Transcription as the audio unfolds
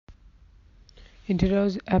In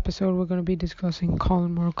today's episode, we're going to be discussing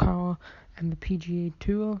Collin Morikawa and the PGA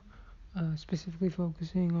Tour, specifically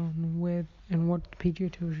focusing on what the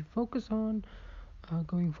PGA Tour should focus on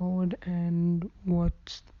going forward, and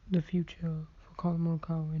what's the future for Collin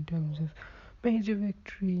Morikawa in terms of major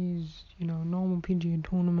victories, normal PGA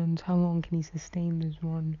tournaments. How long can he sustain this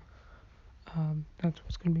run? That's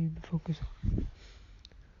what's going to be the focus on.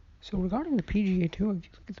 So regarding the PGA Tour, if you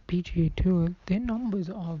look at the PGA Tour, their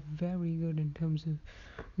numbers are very good in terms of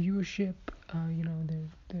viewership.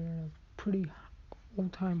 They're a pretty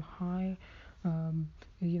all-time high.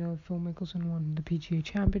 Phil Mickelson won the PGA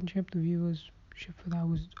Championship. The viewership for that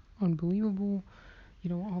was unbelievable.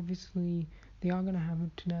 Obviously they are going to have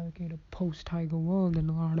to navigate a post-Tiger world, and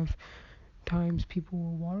a lot of times people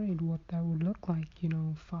were worried what that would look like.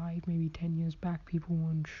 5, maybe 10 years back, people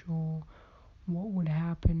weren't sure what would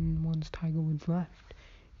happen once Tiger Woods left,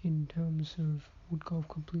 in terms of would golf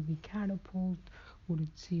completely catapult, would it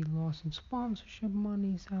see a loss in sponsorship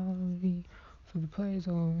money, salary for the players,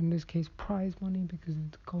 or in this case prize money, because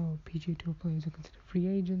the PGA Tour players are considered free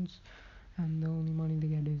agents, and the only money they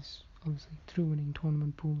get is obviously through winning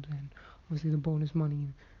tournament pools, and obviously the bonus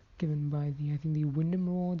money given by the Wyndham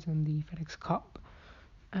Awards and the FedEx Cup.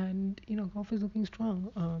 And golf is looking strong.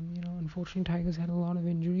 Unfortunately, Tiger's had a lot of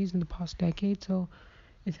injuries in the past decade, so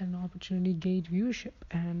it's had an opportunity to gauge viewership,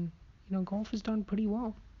 and golf has done pretty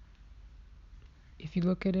well. If you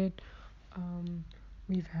look at it,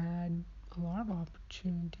 we've had a lot of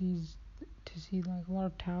opportunities to see like a lot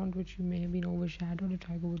of talent which may have been overshadowed if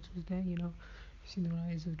Tiger Woods was there. You've seen the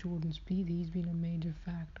rise of Jordan Spieth. He's been a major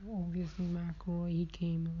factor. Obviously, McIlroy, he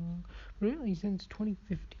came along. Really, since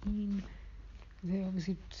 2015.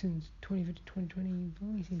 Obviously, since 2015, 2020, you've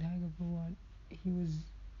only seen Tiger for what? He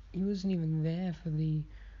wasn't even there for the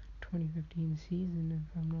 2015 season,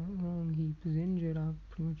 if I'm not wrong. He was injured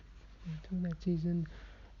pretty much through that season,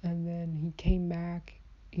 and then he came back.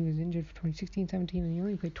 He was injured for 2016, 17, and he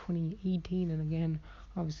only played 2018, and again,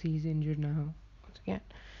 obviously he's injured now, once again.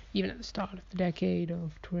 Even at the start of the decade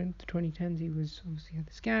of the 2010s, he was obviously had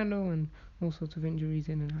the scandal and all sorts of injuries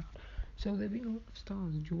in and out. So there have been a lot of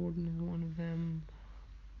stars. Jordan is one of them,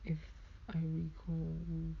 if I recall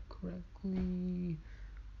correctly.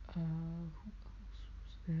 Who else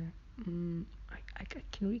was there? I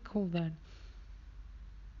can recall that.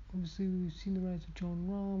 Obviously, we've seen the rise of John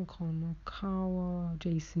Rahm, Collin Morikawa,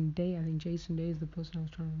 Jason Day. I think Jason Day is the person I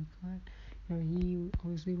was trying to reflect. He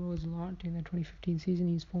obviously rose a lot during that 2015 season.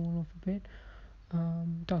 He's fallen off a bit.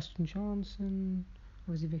 Dustin Johnson,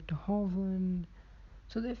 obviously Victor Hovland.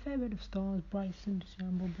 So there are a fair bit of stars. Bryson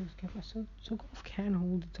DeChambeau, Brooks Koepka. So golf can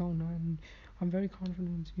hold its own, and I'm very confident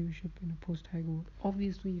in its viewership in a post-Tiger Woods.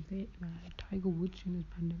 Obviously, if they had Tiger Woods in his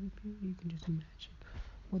pandemic period, you can just imagine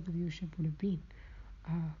what the viewership would have been.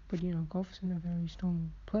 But golf is in a very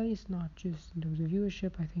strong place, not just in terms of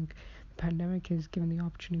viewership. I think the pandemic has given the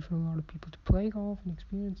opportunity for a lot of people to play golf and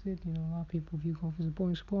experience it. A lot of people view golf as a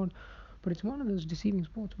boring sport, but it's one of those deceiving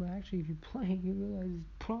sports where actually if you play, you realize it's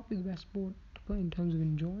probably the best sport to play in terms of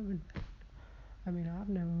enjoyment.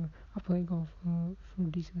 I've played golf for a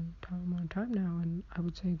decent amount of time now, and I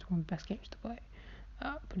would say it's one of the best games to play.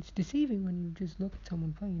 But it's deceiving when you just look at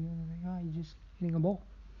someone playing, like, you're just hitting a ball.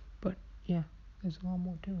 But yeah, there's a lot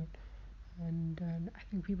more to it, and I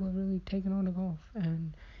think people have really taken on to golf.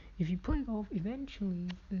 And if you play golf, eventually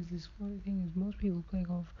there's this funny thing is most people play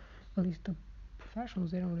golf, at least the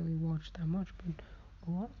professionals, they don't really watch that much, but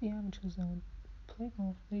a lot of the amateurs that play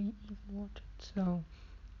golf, they even watch it. So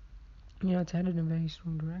it's headed in a very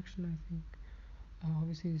strong direction, I think.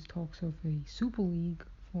 Obviously there's talks of a super league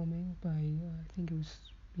forming by I think it was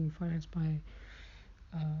being financed by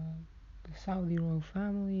the Saudi royal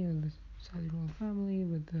family,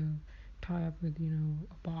 with the tie-up with a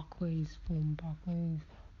former Barclays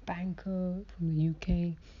banker from the UK.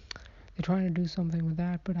 They're trying to do something with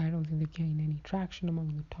that, but I don't think they've gained any traction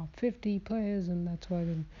among the top 50 players, and that's why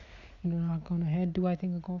they're not going ahead. Do I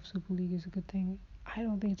think a golf super league is a good thing? I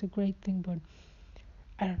don't think it's a great thing, but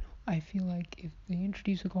I don't know. I feel like if they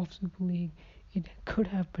introduce a golf super league, it could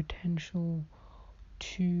have potential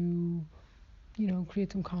to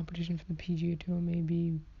create some competition for the PGA Tour.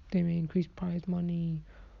 Maybe they may increase prize money.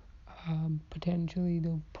 Potentially,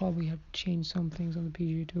 they'll probably have to change some things on the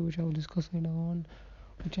PGA Tour, which I will discuss later on,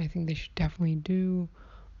 which I think they should definitely do.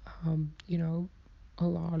 A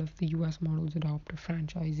lot of the US models adopt a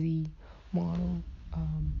franchisee model.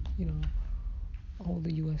 All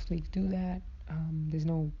the US leagues do that. There's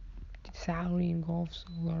no salary in golf, so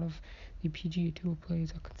a lot of the PGA Tour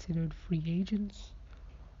players are considered free agents.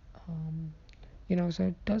 So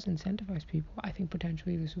it does incentivize people. I think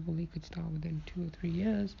potentially the Super League could start within 2 or 3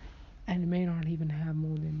 years, and it may not even have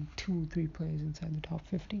more than 2 or 3 players inside the top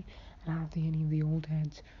 50. And I don't think any of the old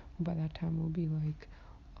heads, who by that time will be like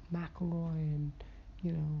McIlroy and,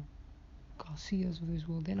 you know, Garcias of this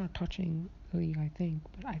world, they're not touching the league, I think.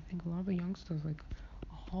 But I think a lot of the youngsters, like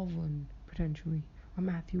Hovland potentially, or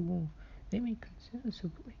Matthew Wolff, they may consider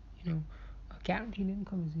Super League. You know, a guaranteed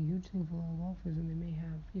income is a huge thing for a lot of golfers, and they may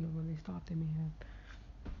have, you know, when they start, they may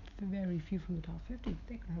have very few from the top 50. But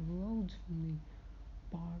they could have loads from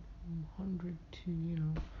the bottom 100 to, you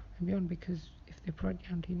know, and beyond, because if they provide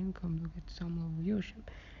guaranteed income, they'll get some level of viewership.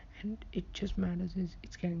 And it just matters is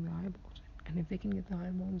it's getting the eyeballs. And if they can get the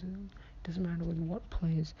eyeballs in, it doesn't matter with what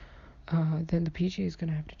players, then the PGA is going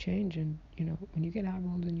to have to change. And, you know, when you get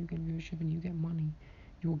eyeballs and you get viewership and you get money,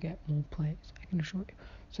 you will get more players, I can assure you.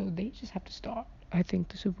 So they just have to start, I think,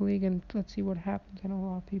 the Super League, and let's see what happens. I know a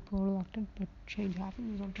lot of people are reluctant, but change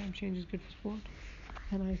happens. Sometimes change is good for sport.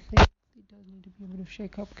 And I think it does need to be a bit of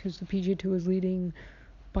shake-up, because the PGA Tour is leading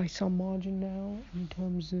by some margin now in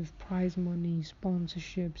terms of prize money,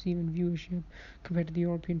 sponsorships, even viewership, compared to the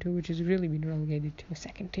European Tour, which has really been relegated to a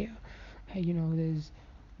second tier. You know, there's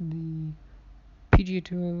the PGA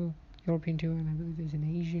Tour, European Tour, and I believe there's an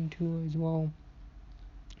Asian Tour as well.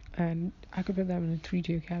 And I could put them in a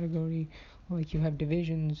 3-tier category, like you have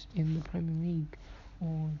divisions in the Premier League,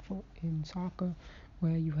 or in soccer,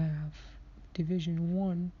 where you have Division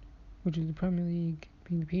 1, which is the Premier League,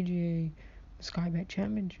 being the PGA, the Sky Bet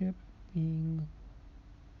Championship being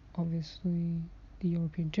obviously the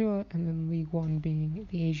European Tour, and then League 1 being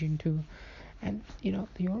the Asian Tour. And, you know,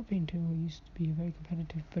 the European Tour used to be very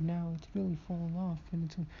competitive, but now it's really fallen off, and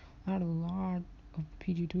it's a lot of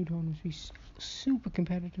PGA Tour tournaments be super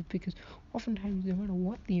competitive, because oftentimes, no matter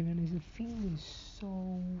what the event is, the field is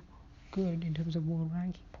so good in terms of world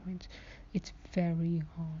ranking points. It's very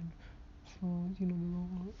hard for, you know,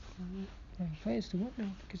 the players to win now,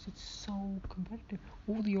 because it's so competitive.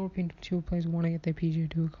 All the European Tour players want to get their PGA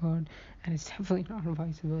Tour card, and it's definitely not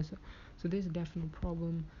vice versa. So there's a definite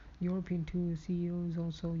problem. European Tour CEO is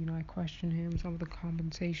also, you know, I question him. Some of the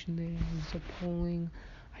compensation there is appalling.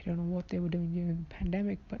 I don't know what they were doing during the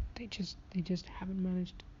pandemic, but they just haven't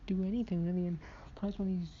managed to do anything really. And prize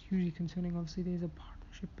money is usually concerning. Obviously, there's a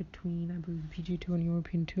partnership between, I believe, the PGA Tour and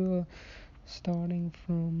European Tour, starting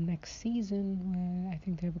from next season, where I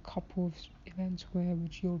think they have a couple of events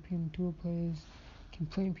which European Tour players can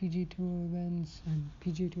play in PGA Tour events, and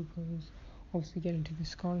PGA Tour players obviously get into the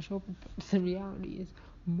Scottish Open. But the reality is,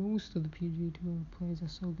 most of the PGA Tour players are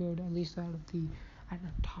so good, at least out of the, I don't know,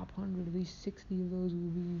 top 100, at least 60 of those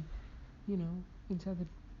will be, you know, inside the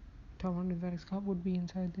top 100. FedEx Cup would be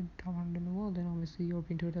inside the top 100 in the world, and obviously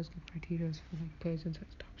European Tour does get criteria for like players inside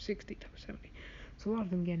the top 60, top 70. So a lot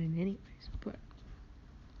of them get in anyways, but,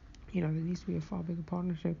 you know, there needs to be a far bigger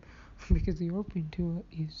partnership, because the European Tour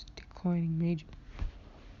is declining major.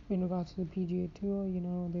 In regards to the PGA Tour, you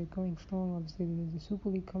know, they're going strong. Obviously, there's the Super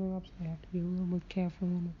League coming up, so they have to be a little bit careful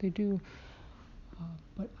in what they do.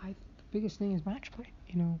 But the biggest thing is match play.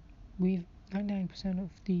 You know, 99% of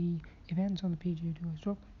the events on the PGA Tour is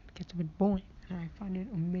drop. It gets a bit boring, and I find it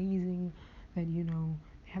amazing that, you know,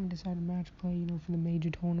 they haven't decided match play, you know, for the major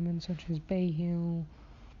tournaments such as Bay Hill,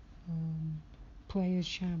 Players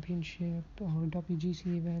Championship, or a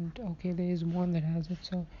WGC event. Okay, there is one that has it,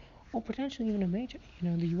 so, or potentially even a major. You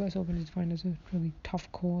know, the US Open is defined as a really tough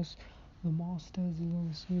course. The Masters is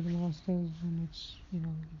obviously the Masters, and it's, you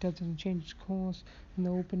know, it doesn't change its course. And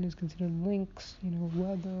the Open is considered links, you know,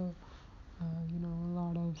 weather, you know, a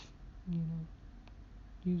lot of, you know,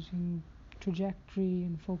 using trajectory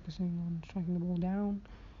and focusing on striking the ball down.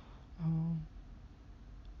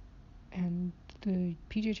 And the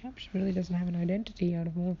PGA Championship really doesn't have an identity out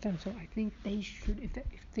of all of them. So I think they should, if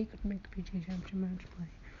they could make the PGA Championship match play,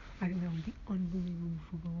 I think that would be unbelievable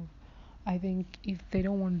for golf. I think if they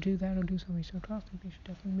don't want to do that or do something so drastic, they should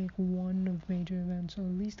definitely make one of major events, or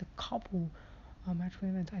at least a couple match play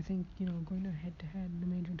events. I think, you know, going to head-to-head in a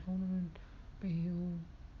major tournament, Bay Hill,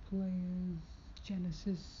 Players,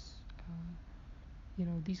 Genesis, you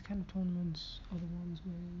know, these kind of tournaments are the ones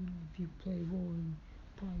where, you know, if you play Rory,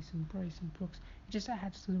 Bryce and Brooks, it just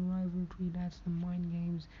adds to the rivalry, it adds to the mind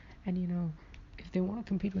games. And, you know, if they want to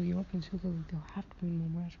compete with the European Super League, they'll have to bring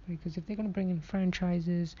more match play, because if they're going to bring in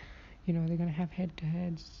franchises, you know, they're going to have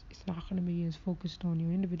head-to-heads, it's not going to be as focused on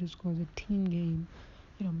your individual scores, a team game.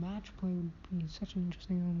 You know, match play would be such an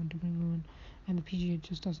interesting element to bring on, and the PGA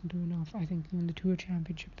just doesn't do enough. I think even the Tour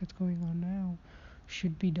Championship that's going on now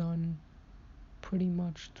should be done pretty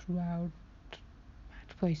much throughout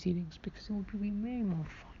match play seedings, because it would be way more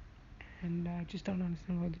fun. And I just don't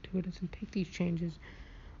understand why the Tour doesn't take these changes.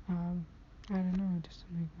 I don't know, it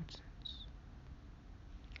doesn't make much sense.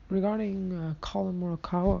 regarding Collin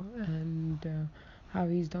Morikawa and how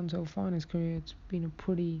he's done so far in his career, it's been a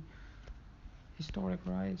pretty historic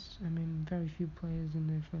rise. I mean, very few players in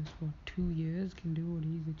their first 2 years can do what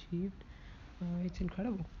he's achieved. It's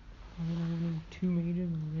incredible. Winning 2 majors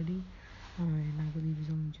already, and I believe he's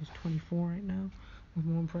only just 24 right now. What's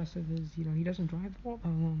more impressive is, he doesn't drive the ball that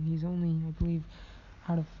long. He's only, I believe,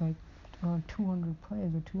 out of around 200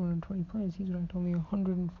 players or 220 players, he's ranked only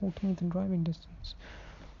 114th in driving distance.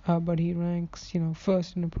 But he ranks,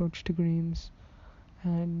 first in approach to greens,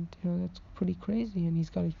 and that's pretty crazy. And he's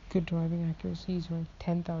got a good driving accuracy. He's ranked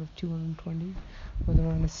 10th out of 220, with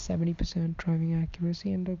around a 70% driving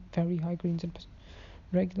accuracy and a very high greens and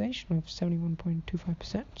regulation of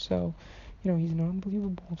 71.25%. So, he's an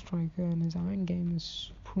unbelievable ball striker, and his iron game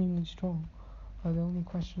is supremely strong. The only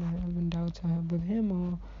question I have and doubts I have with him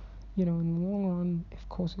are, in the long run, if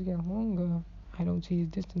courses get longer, I don't see his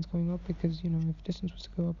distance going up, because, if distance was to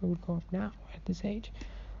go up, it would go up now at this age.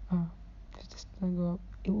 If distance doesn't go up,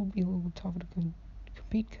 it will be a little tougher to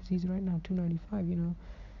compete, because he's right now 295.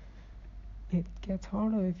 It gets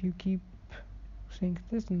harder if you keep staying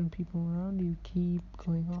consistent and people around you keep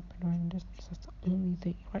going up and driving distance. That's the only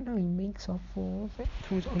thing. Right now he makes up for all of it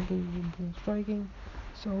through his unbelievable striking.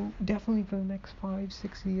 So definitely for the next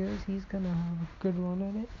 5-6 years he's gonna have a good run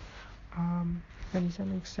at it. And he's had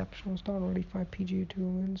an exceptional start already. 5 Pga Tour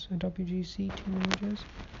wins, a WGC, 2 majors.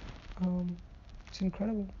 It's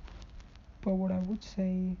incredible. But what I would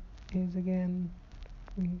say is, again,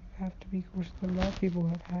 we have to be cautious. A lot of people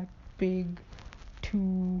have had big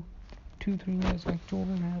 2-3 years, like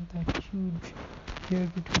Jordan had that huge year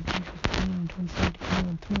between 2015 and 2017. He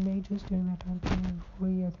won 3 majors during that time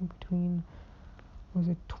period. I think between, was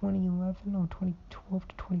it 2011 or 2012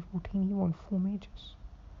 to 2014, he won 4 majors.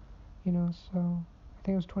 So I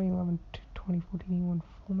think it was 2011 to 2014 he won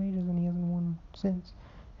 4 majors, and he hasn't won since.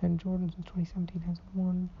 And Jordan since 2017 hasn't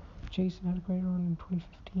won. Jason had a great run in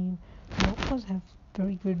 2015. They always have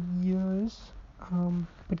very good years,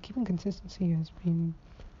 but keeping consistency has been,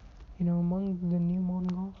 among the new modern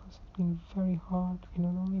golfers, it's been very hard. The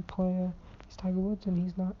only player is Tiger Woods, and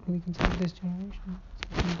he's not really considered this generation.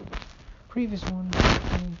 Previous one,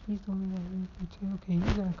 he's the only one who would say, okay,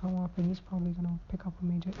 he's going to come up and he's probably going to pick up a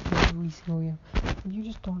major every single year. But you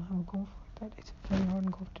just don't have a golf like that. It's very hard in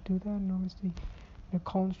golf to do that, and obviously,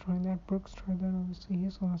 Collin's trying that, Brooks tried that. Obviously,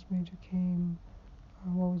 his last major came,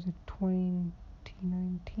 2019,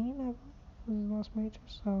 I believe, was his last major.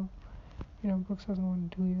 So, Brooks hasn't won in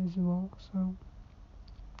 2 years as well. So,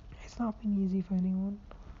 it's not been easy for anyone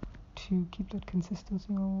to keep that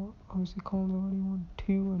consistency. Obviously, Collin's already won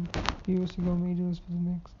 2, and if he was to go majors for the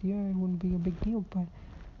next year, it wouldn't be a big deal. But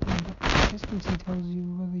that consistency tells you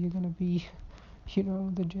whether you're going to be,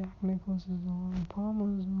 the Jack Nicklaus's or the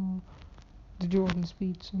Palmers or the Jordan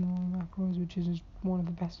Spieths and Rory McIlroy, which is one of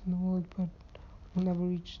the best in the world, but will never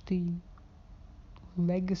reach the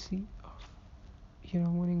legacy of,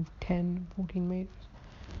 winning 10, 14 majors.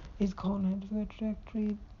 Is Collin headed for that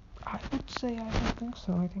trajectory? I would say I don't think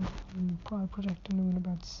so. I think I'm probably projecting to win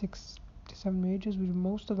about 6 to 7 majors, with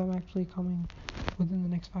most of them actually coming within the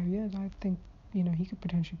next 5 years. I think, he could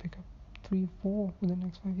potentially pick up 3 or 4 within the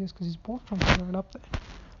next 5 years, because his ball strength is right up there.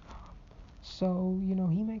 So,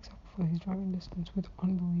 he makes up for his driving distance with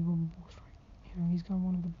unbelievable ball striking. He's got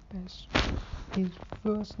one of the best. He's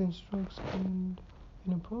first in strokes and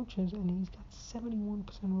in approaches, and he's got 71%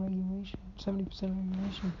 regulation, 70%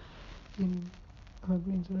 regulation in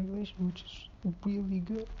greens and regulation, which is really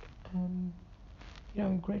good. And,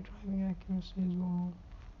 great driving accuracy as well.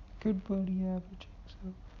 Good birdie averaging.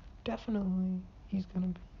 So, definitely, he's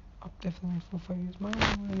going to be up definitely for 5 years. My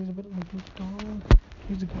memory is a bit like Luke Donald.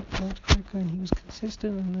 He was a good ball striker, and he was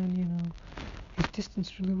consistent, and then, his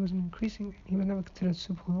distance really wasn't increasing. He was never considered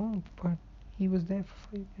super long, but he was there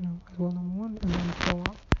for 5, as well, number 1, and then fell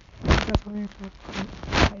off. Definitely,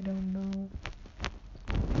 I don't know.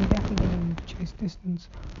 He definitely didn't chase distance,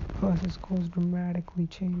 plus his scores dramatically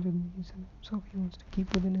changed with these, and so if he wants to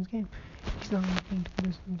keep within his game, he's not looking to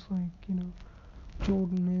distance like,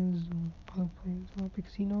 Jordan is, or other players are,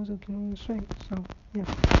 because he knows he can win straight. So, yeah,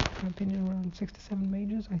 in my opinion, around 6 to 7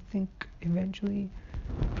 majors. I think eventually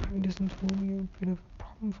driving distance will be a bit of a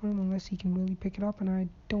problem for him unless he can really pick it up, and I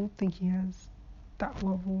don't think he has that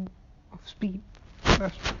level of speed.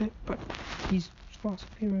 That's it, but he's far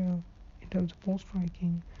superior in terms of ball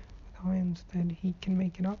striking with irons that he can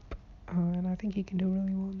make it up, and I think he can do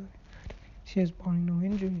really well now. She has barring no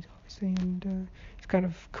injuries, obviously, and he's kind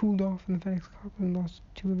of cooled off in the FedEx Cup and lost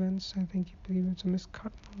 2 events. I think he believe it's a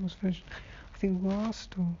miscut, almost finished, I think,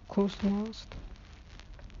 last or close to last,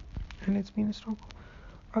 and it's been a struggle.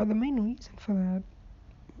 The main reason for that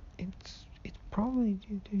probably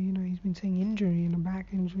due to, he's been saying injury and a back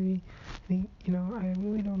injury. And I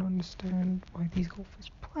really don't understand why these golfers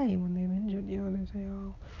play when they're injured. They say,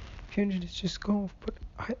 oh, if you're injured, it's just golf. But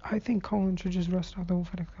I think Collin should just rest out the whole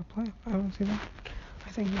FedEx Cup playoff. I don't see that. I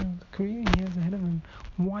think, the career he has ahead of him,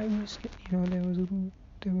 why risk it? There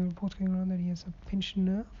were reports going around that he has a pinched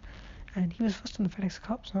nerve. And he was first in the FedEx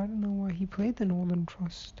Cup, so I don't know why he played the Northern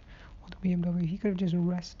Trust or the BMW. He could have just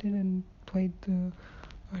rested and played the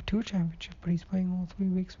Tour Championship, but he's playing all 3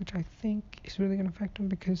 weeks, which I think is really going to affect him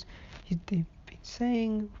because they've been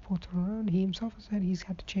saying, reports around, he himself has said he's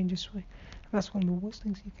had to change his swing. And that's one of the worst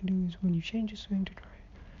things you can do is when you change your swing to try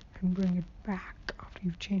and bring it back after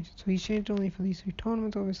you've changed it. So he's changed only for these 3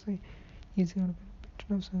 tournaments, obviously. He's got a bit of pitch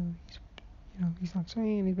nerve, so he's not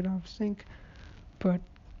swinging, he's a bit out of sync, but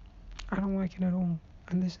I don't like it at all.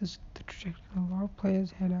 And this is the trajectory a lot of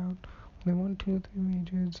players head out when they won 2 or 3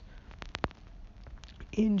 majors,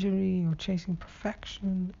 injury or chasing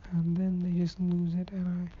perfection, and then they just lose it.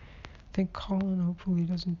 And I think Collin hopefully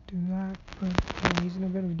doesn't do that, but he's in a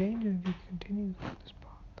bit of danger if he continues on this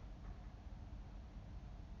path.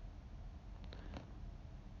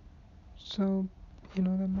 So,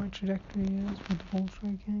 that my trajectory is with the ball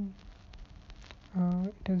striking.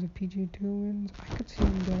 In terms of PGA Tour wins, I could see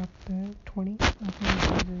him get up there, 20. I think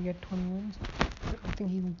he's going to get 20 wins. But I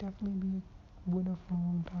think he will definitely be a winner for a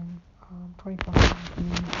long time. 25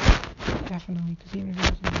 wins, definitely, because even if he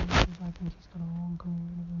doesn't win, I think he's got a long career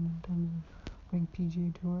ahead of him in terms of winning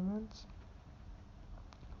PGA Tour events,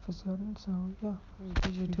 for certain. So, yeah,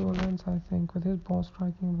 PGA Tour events, I think, with his ball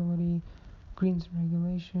striking ability, greens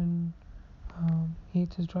regulation, he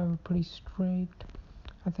hits his driver pretty straight.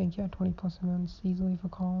 I think, 20 plus events easily for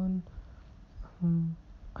Collin.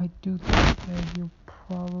 I do think that he'll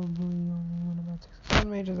probably only win about 6 or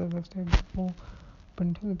 7 majors, as I've stated before. But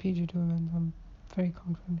in terms of PGA Tour events, I'm very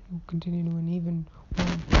confident he'll continue to win, even when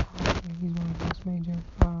he's won his last major.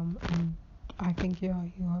 And I think, he'll have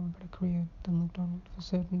a better career than Luke Donald for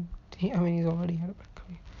certain. He's already had a better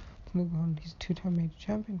career than Luke Donald. He's a 2-time major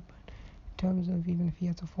champion, but in terms of even if he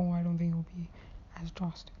has a fall, I don't think it'll be as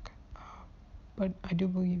drastic. But I do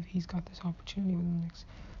believe he's got this opportunity within the next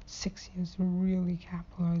 6 years to really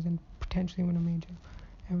capitalize and potentially win a major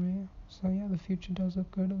every year. So the future does look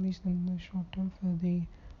good, at least in the short term, for the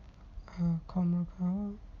Collin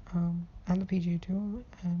Morikawa and the PGA Tour,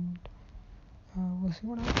 and we'll see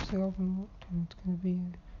what happens to golf in the long term. It's going to be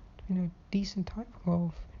a decent time for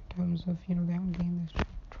golf in terms of, they haven't gained this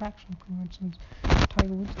traction pretty much since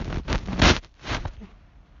Tiger Woods.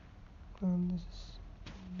 This is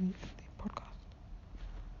the